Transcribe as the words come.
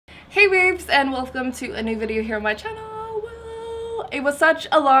Hey babes, and welcome to a new video here on my channel. Well, it was such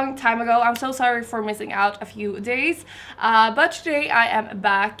a long time ago. I'm so sorry for missing out a few days, but today I am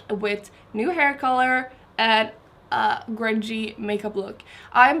back with new hair color and a grungy makeup look.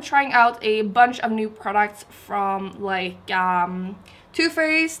 I'm trying out a bunch of new products from like Too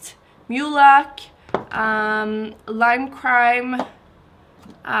Faced, Mulac, Lime Crime,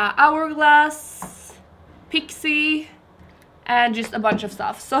 Hourglass, Pixie, and just a bunch of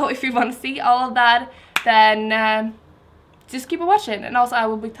stuff. So if you want to see all of that, then just keep watching. And also I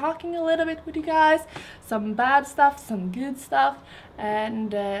will be talking a little bit with you guys, some bad stuff, some good stuff,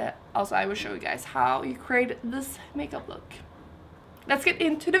 and also I will show you guys how you create this makeup look. Let's get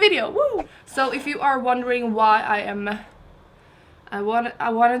into the video. Woo! So if you are wondering why I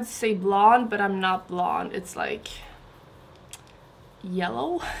wanted to say blonde, but I'm not blonde. It's like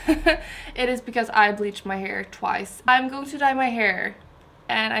yellow. It is because I bleached my hair twice. I'm going to dye my hair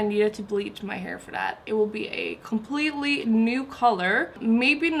and I needed to bleach my hair for that. It will be a completely new color,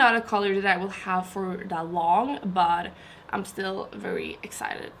 maybe not a color that I will have for that long, but I'm still very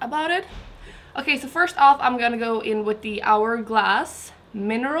excited about it. Okay, so first off I'm gonna go in with the Hourglass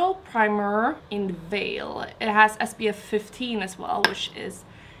Mineral Primer in Veil. It has SPF 15 as well, which is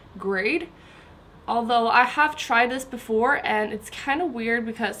great. Although I have tried this before and it's kind of weird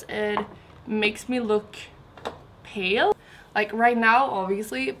because it makes me look pale. Like right now,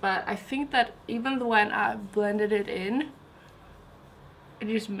 obviously, but I think that even when I blended it in, it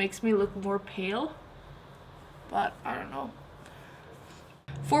just makes me look more pale. But I don't know.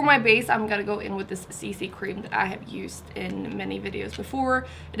 For my base, I'm gonna go in with this CC cream that I have used in many videos before.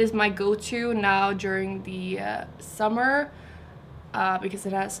 It is my go-to now during the summer because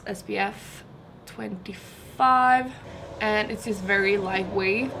it has SPF 25 and it's just very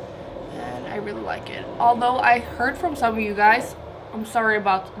lightweight and I really like it. Although I heard from some of you guys, I'm sorry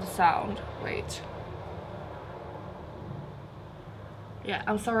about the sound. Wait. Yeah,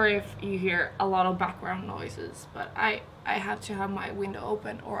 I'm sorry if you hear a lot of background noises, but I have to have my window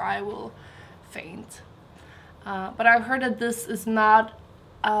open or I will faint. But I've heard that this is not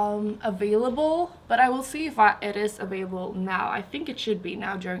available, but I will see if it is available now. I think it should be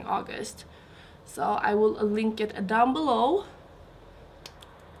now during August. So I will link it down below,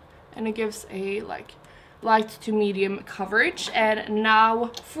 and it gives a like light to medium coverage. And now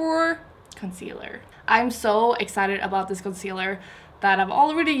for concealer. I'm so excited about this concealer that I've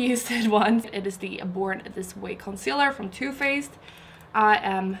already used it once. It is the Born This Way concealer from Too Faced. I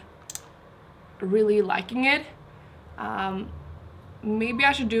am really liking it. Maybe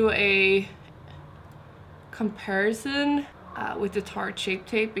I should do a comparison with the Tarte Shape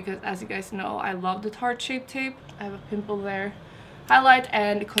Tape, because as you guys know, I love the Tarte Shape Tape. I have a pimple there. Highlight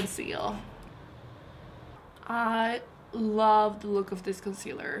and conceal. I love the look of this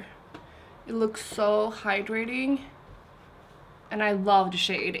concealer. It looks so hydrating and I love the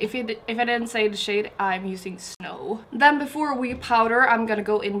shade. If I didn't say the shade, I'm using Snow. Then before we powder, I'm gonna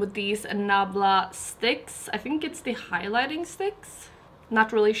go in with these Nabla sticks. I think it's the highlighting sticks.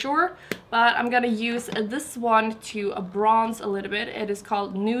 Not really sure, but I'm gonna use this one to bronze a little bit. It is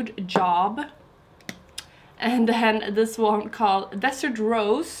called Nude Job, and then this one called Desert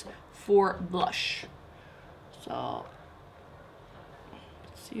Rose for blush. So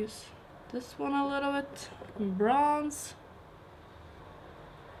let's use this one a little bit, bronze.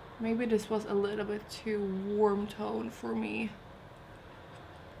 Maybe this was a little bit too warm tone for me.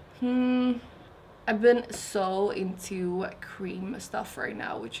 I've been so into cream stuff right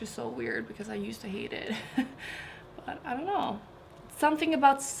now, which is so weird because I used to hate it. But I don't know. Something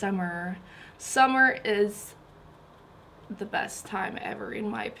about summer. Summer is the best time ever in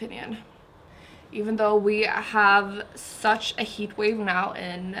my opinion. Even though we have such a heat wave now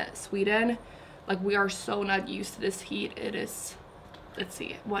in Sweden, like we are so not used to this heat. It is, let's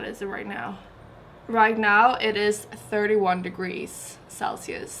see, what is it right now? Right now it is 31 degrees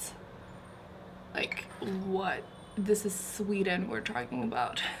Celsius. Like, what? This is Sweden we're talking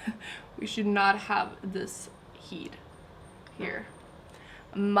about. We should not have this heat here.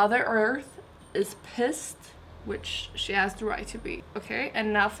 Mother Earth is pissed, which she has the right to be. Okay,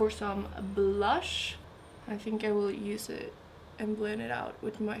 and now for some blush. I think I will use it and blend it out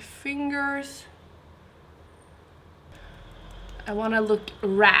with my fingers. I want to look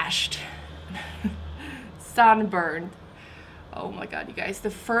rashed. Sunburned. Oh my god, you guys, the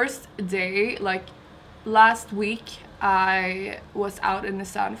first day, like last week, I was out in the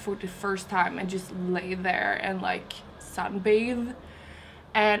sun for the first time and just lay there and like sunbathe,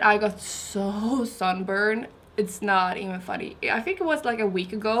 and I got so sunburned. It's not even funny. I think it was like a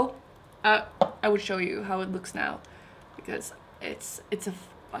week ago. I would show you how it looks now because it's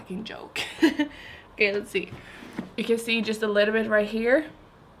fucking joke. Okay, let's see. You can see just a little bit right here.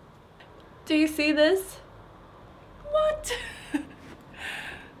 Do you see this? What?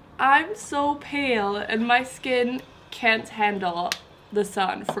 I'm so pale and my skin can't handle the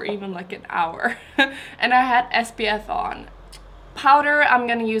sun for even like an hour. And I had SPF on. Powder, I'm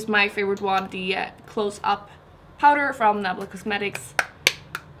gonna use my favorite one, the Close Up powder from Nabla Cosmetics.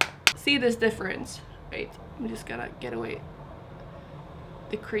 See this difference? Wait, I'm just gonna get away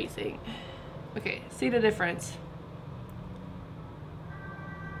the creasing. Okay, see the difference?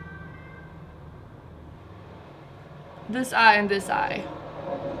 This eye and this eye.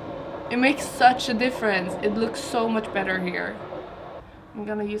 It makes such a difference. It looks so much better here. I'm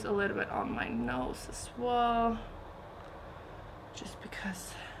gonna use a little bit on my nose as well. Just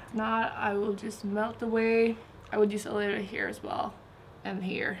because if not, I will just melt away. I would use a little bit here as well. And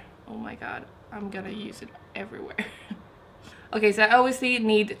here. Oh my god. I'm gonna use it everywhere. Okay, so I obviously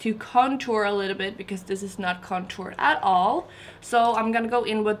need to contour a little bit because this is not contoured at all. So I'm gonna go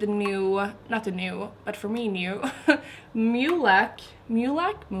in with the new, not the new, but for me new, Mulak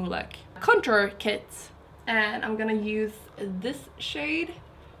contour kit. And I'm gonna use this shade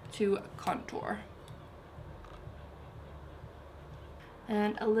to contour.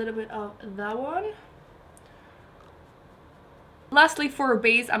 And a little bit of that one. Lastly, for a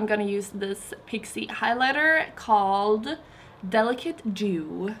base, I'm gonna use this Pixie highlighter called Delicate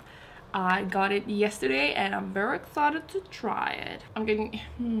Dew. I got it yesterday and I'm very excited to try it. I'm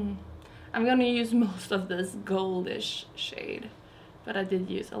gonna use most of this goldish shade, but I did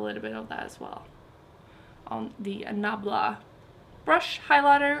use a little bit of that as well on the Nabla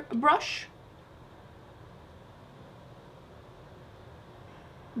highlighter brush.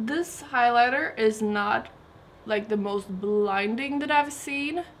 This highlighter is not like the most blinding that I've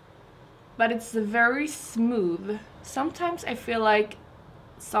seen, but it's very smooth. Sometimes I feel like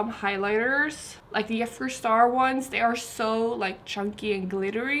some highlighters, like the Jeffree Star ones, they are so like chunky and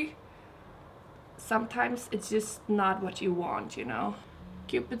glittery. Sometimes it's just not what you want, you know.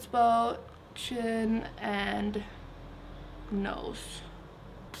 Cupid's bow, chin, and nose.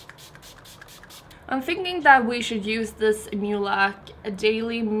 I'm thinking that we should use this Mulak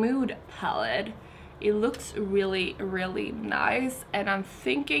Daily Mood palette. It looks really, really nice, and I'm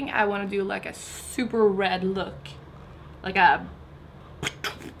thinking I want to do like a super red look. Like a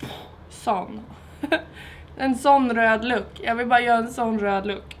sån. En sån röd look. Jag vill bara göra en sån röd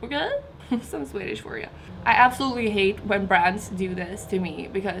look, okay? Some Swedish for you. I absolutely hate when brands do this to me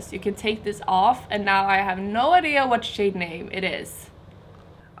because you can take this off and now I have no idea what shade name it is.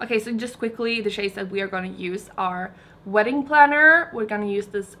 Okay, so just quickly, the shades that we are going to use are Wedding Planner. We're going to use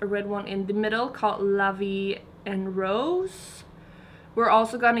this red one in the middle called La Vie en Rose. We're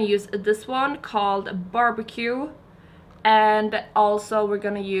also going to use this one called Barbecue. And also we're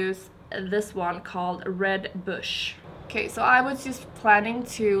going to use this one called Red Bush. Okay, so I was just planning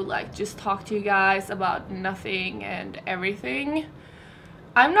to like just talk to you guys about nothing and everything.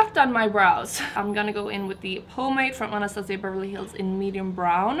 I'm not done my brows. I'm gonna go in with the pomade from Anastasia Beverly Hills in medium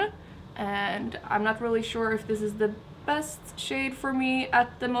brown, and I'm not really sure if this is the best shade for me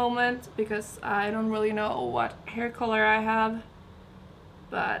at the moment because I don't really know what hair color I have,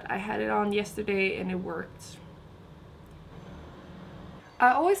 but I had it on yesterday and it worked.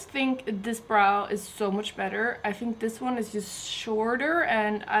 I always think this brow is so much better. I think this one is just shorter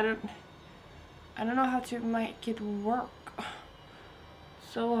and I don't know how to make it work.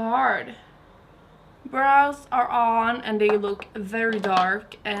 So hard. Brows are on and they look very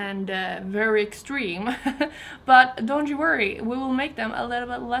dark and very extreme. But don't you worry, we will make them a little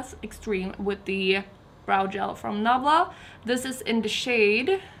bit less extreme with the brow gel from Nabla. This is in the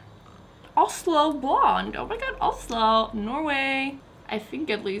shade Oslo Blonde. Oh my god, Oslo, Norway. I think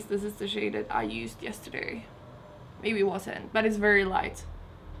at least this is the shade that I used yesterday. Maybe it wasn't, but it's very light.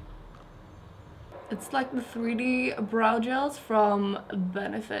 It's like the 3D brow gels from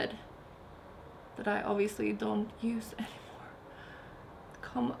Benefit that I obviously don't use anymore.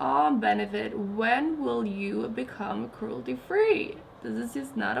 Come on, Benefit, when will you become cruelty free? This is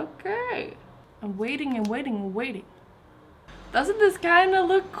just not okay. I'm waiting and waiting and waiting. Doesn't this kind of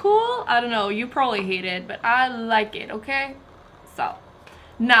look cool? I don't know, you probably hate it, but I like it, okay? So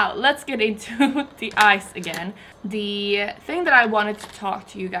now let's get into the eyes again. The thing that I wanted to talk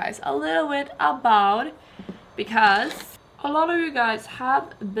to you guys a little bit about, because a lot of you guys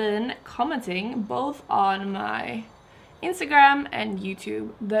have been commenting both on my Instagram and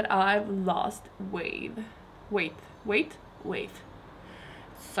YouTube that I've lost weight. Wait.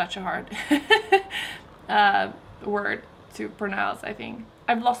 Such a hard word to pronounce, I think.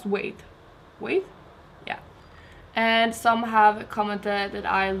 I've lost weight. Yeah. And some have commented that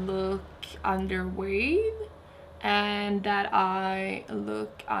I look underweight and that I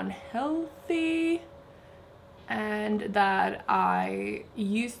look unhealthy and that I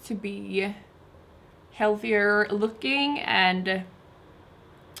used to be healthier looking and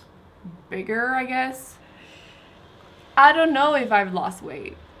bigger, I guess. I don't know if I've lost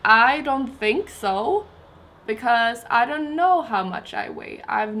weight. I don't think so, because I don't know how much I weigh.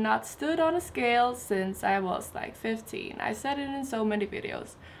 I've not stood on a scale since I was like 15. I said it in so many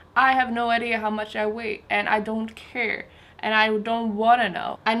videos. I have no idea how much I weigh, and I don't care, and I don't want to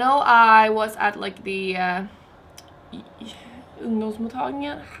know. I know I was at like the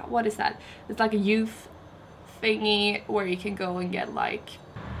ungdomsmottagningen. What is that? It's like a youth thingy where you can go and get like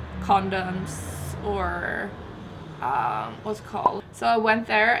condoms or what's it called. So I went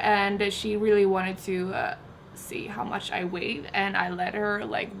there and she really wanted to see how much I weighed, and I let her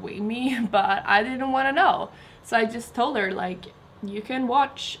like weigh me, but I didn't want to know. So I just told her like, you can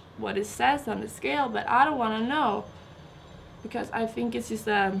watch what it says on the scale, but I don't want to know, because I think it's just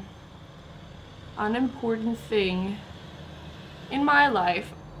a unimportant thing in my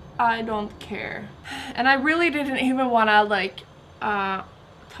life. I don't care, and I really didn't even want to like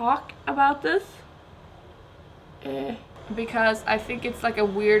talk about this because I think it's like a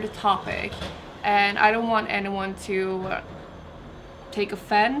weird topic, and I don't want anyone to take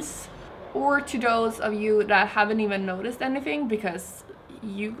offense, or to those of you that haven't even noticed anything, because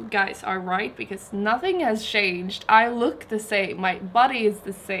you guys are right, because nothing has changed. I look the same, my body is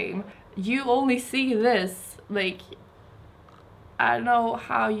the same. You only see this. Like, I don't know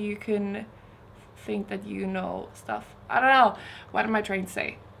how you can think that you know stuff. I don't know. What am I trying to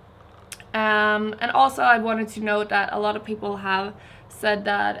say? And also I wanted to note that a lot of people have said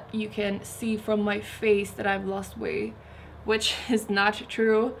that you can see from my face that I've lost weight, which is not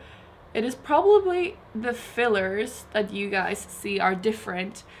true. It is probably the fillers that you guys see are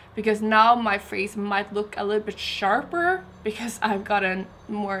different, because now my face might look a little bit sharper because I've gotten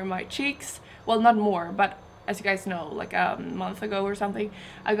more in my cheeks. Well, not more, but as you guys know, like a month ago or something,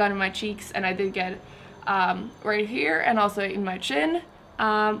 I got in my cheeks, and I did get right here and also in my chin,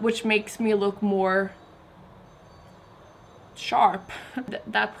 which makes me look more sharp.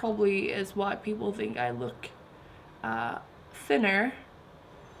 That probably is why people think I look thinner,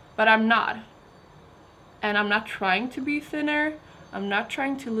 but I'm not. And I'm not trying to be thinner. I'm not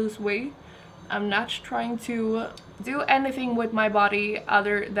trying to lose weight. I'm not trying to do anything with my body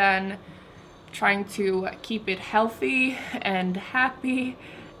other than trying to keep it healthy and happy,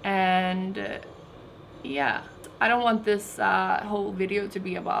 and yeah. I don't want this whole video to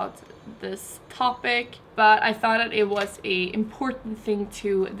be about this topic, but I thought that it was an important thing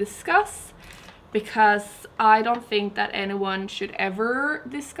to discuss, because I don't think that anyone should ever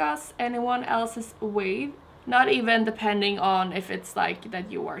discuss anyone else's weight, not even depending on if it's like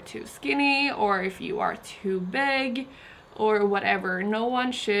that you are too skinny or if you are too big or whatever. No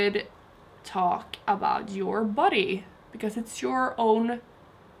one should talk about your body, because it's your own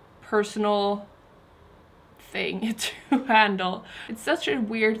personal thing to handle. It's such a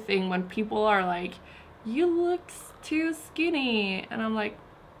weird thing when people are like, you look too skinny, and I'm like,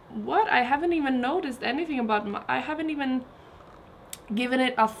 what? I haven't even noticed anything about I haven't even given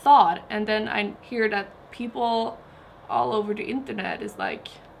it a thought, and then I hear that people all over the internet is like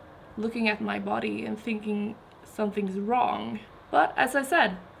looking at my body and thinking something's wrong. But as I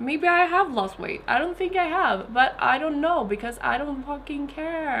said, maybe I have lost weight. I don't think I have, but I don't know, because I don't fucking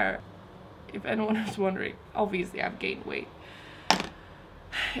care. If anyone is wondering, obviously I've gained weight.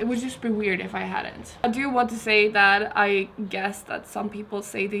 It would just be weird if I hadn't. I do want to say that I guess that some people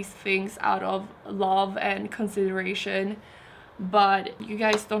say these things out of love and consideration, but you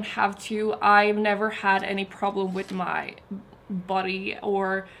guys don't have to. I've never had any problem with my body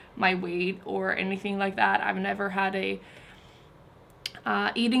or my weight or anything like that. I've never had a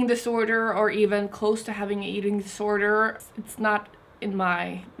eating disorder, or even close to having an eating disorder. It's not in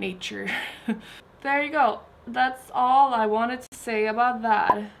my nature. There you go. That's all I wanted to say about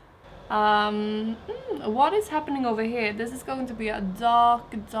that. What is happening over here? This is going to be a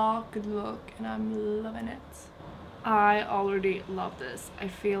dark look, and I'm loving it. I already love this. I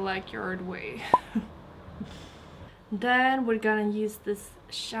feel like you're way. Then we're gonna use this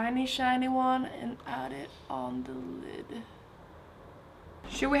shiny one and add it on the lid.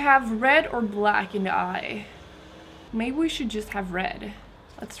 Should we have red or black in the eye? Maybe we should just have red.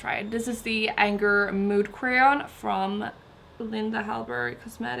 Let's try it. This is the Anger Mood Crayon from Linda Hallberg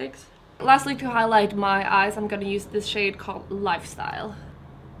Cosmetics. Lastly, to highlight my eyes, I'm gonna use this shade called Lifestyle.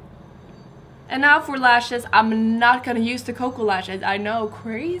 And now for lashes, I'm not gonna use the Cocoa lashes. I know,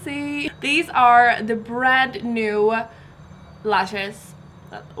 crazy. These are the brand new lashes.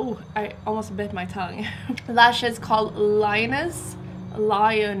 Oh, I almost bit my tongue. Lashes called Lioness.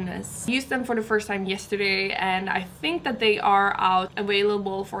 Used them for the first time yesterday, and I think that they are out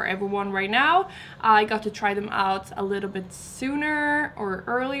available for everyone right now. I got to try them out a little bit sooner, or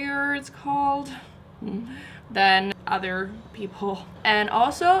earlier it's called, than other people. And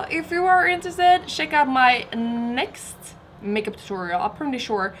also, if you are interested, check out my next makeup tutorial. I'm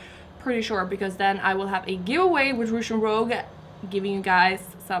pretty sure, because then I will have a giveaway with Rouge and Rogue, giving you guys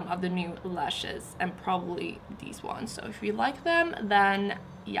some of the new lashes, and probably these ones. So if you like them, then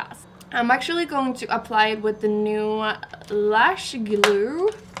yes. I'm actually going to apply it with the new lash glue,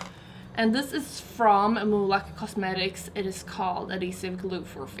 and this is from Mulak Cosmetics. It is called Adhesive Glue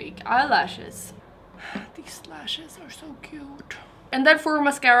for Fake Eyelashes. These lashes are so cute. And then for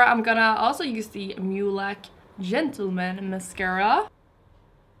mascara, I'm gonna also use the Mulak Gentleman mascara.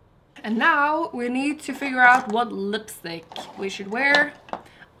 And now we need to figure out what lipstick we should wear.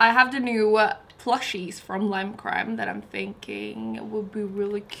 I have the new plushies from Lime Crime that I'm thinking would be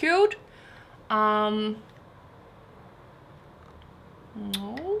really cute. No.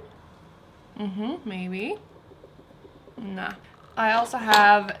 Maybe. Nah. I also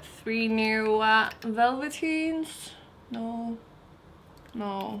have 3 new Velveteens. No.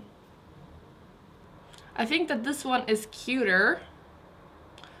 I think that this one is cuter,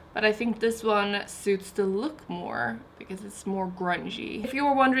 but I think this one suits the look more because it's more grungy. If you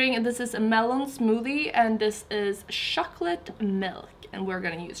were wondering, this is a melon smoothie and this is chocolate milk, and we're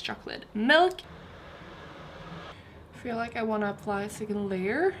gonna use chocolate milk. I feel like I want to apply a second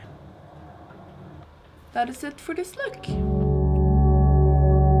layer. That is it for this look.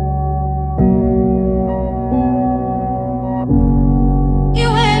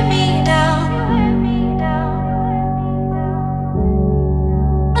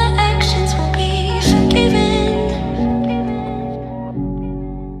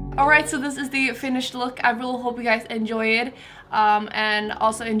 Alright, so this is the finished look. I really hope you guys enjoy it, and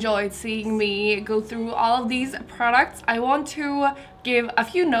also enjoyed seeing me go through all of these products. I want to give a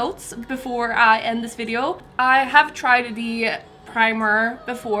few notes before I end this video. I have tried the primer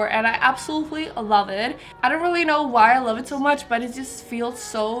before and I absolutely love it. I don't really know why I love it so much, but it just feels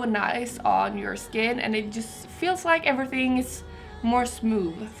so nice on your skin, and it just feels like everything is more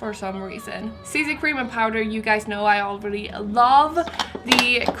smooth for some reason. CC cream and powder, you guys know I already love.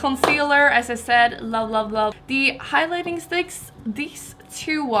 The concealer, as I said, love. The highlighting sticks, these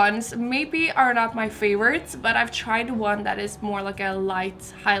 2 ones maybe are not my favorites, but I've tried one that is more like a light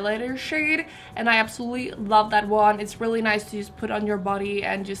highlighter shade, and I absolutely love that one. It's really nice to just put on your body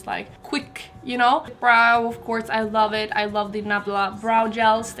and just like quick, you know. Brow, of course, I love it. I love the Nabla brow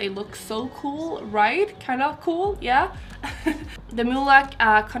gels. They look so cool, right? Kind of cool, yeah. The Mulak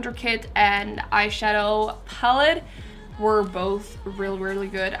contour kit and eyeshadow palette were both really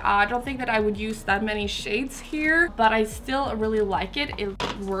good. I don't think that I would use that many shades here, but I still really like it.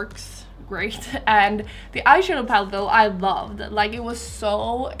 It works great. And the eyeshadow palette though, I loved. Like, it is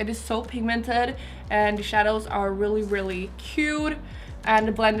so pigmented, and the shadows are really cute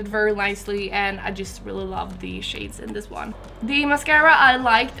and blended very nicely, and I just really love the shades in this one. The mascara I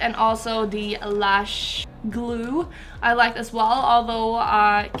liked, and also the lash glue I liked as well, although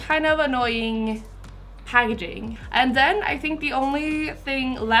kind of annoying packaging. And then I think the only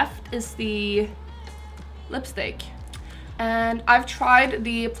thing left is the lipstick, and I've tried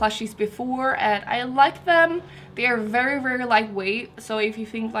the plushies before and I like them. They are very lightweight, so if you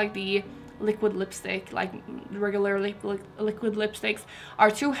think like the liquid lipstick, like regular liquid lipsticks,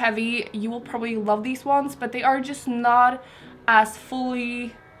 are too heavy, you will probably love these ones, but they are just not as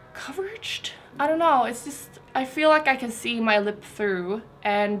fully covered. I don't know, it's just, I feel like I can see my lip through,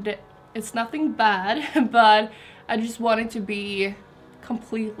 and it's nothing bad, but I just want it to be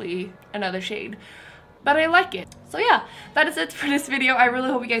completely another shade. But I like it. So yeah, that is it for this video. I really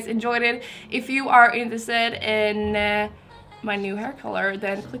hope you guys enjoyed it. If you are interested in my new hair color,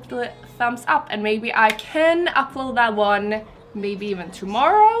 then click the thumbs up, and maybe I can upload that one maybe even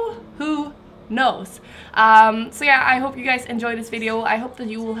tomorrow. Who knows? So yeah, I hope you guys enjoyed this video. I hope that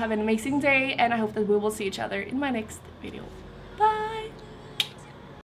you will have an amazing day, and I hope that we will see each other in my next video. Bye!